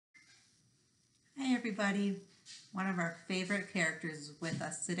everybody. One of our favorite characters is with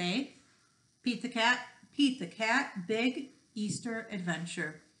us today. Pete the Cat. Pete the Cat, Big Easter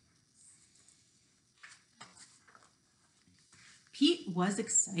Adventure. Pete was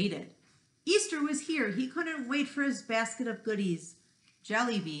excited. Easter was here. He couldn't wait for his basket of goodies.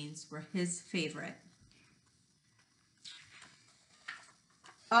 Jelly beans were his favorite.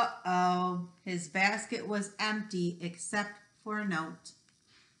 Uh-oh, his basket was empty except for a note.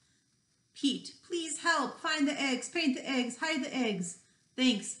 Pete, please help. Find the eggs, paint the eggs, hide the eggs.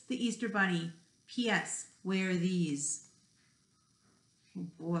 Thanks, the Easter Bunny. P.S. Where are these? Oh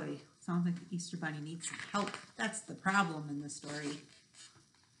boy, sounds like the Easter Bunny needs some help. That's the problem in the story.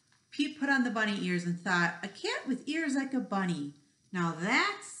 Pete put on the bunny ears and thought, a cat with ears like a bunny. Now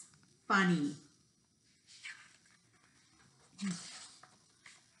that's funny.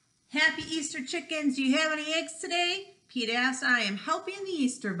 Happy Easter, chickens. Do you have any eggs today? Pete asked. I am helping the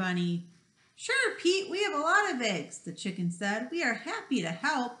Easter Bunny. Sure, Pete, we have a lot of eggs, the chicken said. We are happy to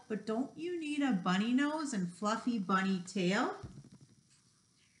help, but don't you need a bunny nose and fluffy bunny tail?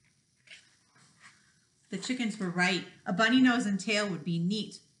 The chickens were right. A bunny nose and tail would be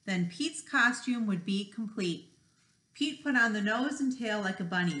neat. Then Pete's costume would be complete. Pete put on the nose and tail like a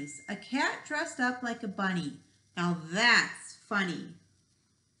bunny's. A cat dressed up like a bunny. Now that's funny.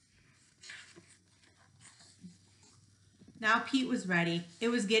 Now Pete was ready. It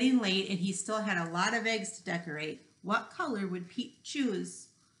was getting late and he still had a lot of eggs to decorate. What color would Pete choose?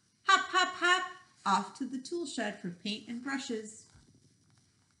 Hop, hop, hop, off to the tool shed for paint and brushes.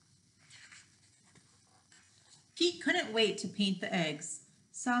 Pete couldn't wait to paint the eggs.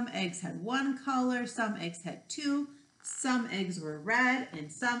 Some eggs had one color, some eggs had two, some eggs were red,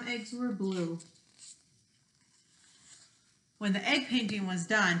 and some eggs were blue. When the egg painting was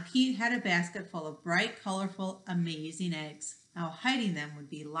done, Pete had a basket full of bright, colorful, amazing eggs. Now hiding them would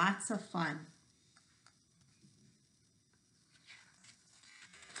be lots of fun.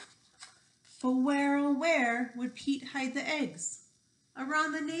 But where, oh where, would Pete hide the eggs?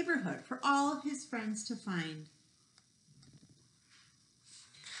 Around the neighborhood for all of his friends to find.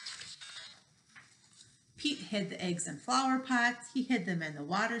 Pete hid the eggs in flower pots, he hid them in the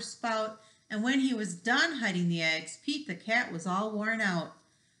water spout, and when he was done hiding the eggs, Pete the Cat was all worn out.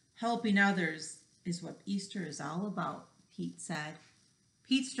 Helping others is what Easter is all about, Pete said.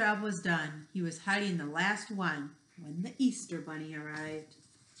 Pete's job was done. He was hiding the last one when the Easter Bunny arrived.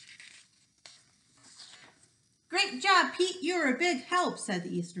 Great job, Pete. You were a big help, said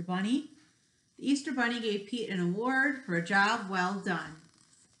the Easter Bunny. The Easter Bunny gave Pete an award for a job well done.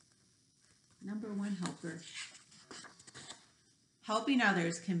 #1 helper. Helping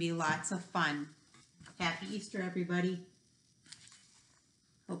others can be lots of fun. Happy Easter, everybody.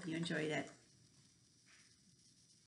 Hope you enjoyed it.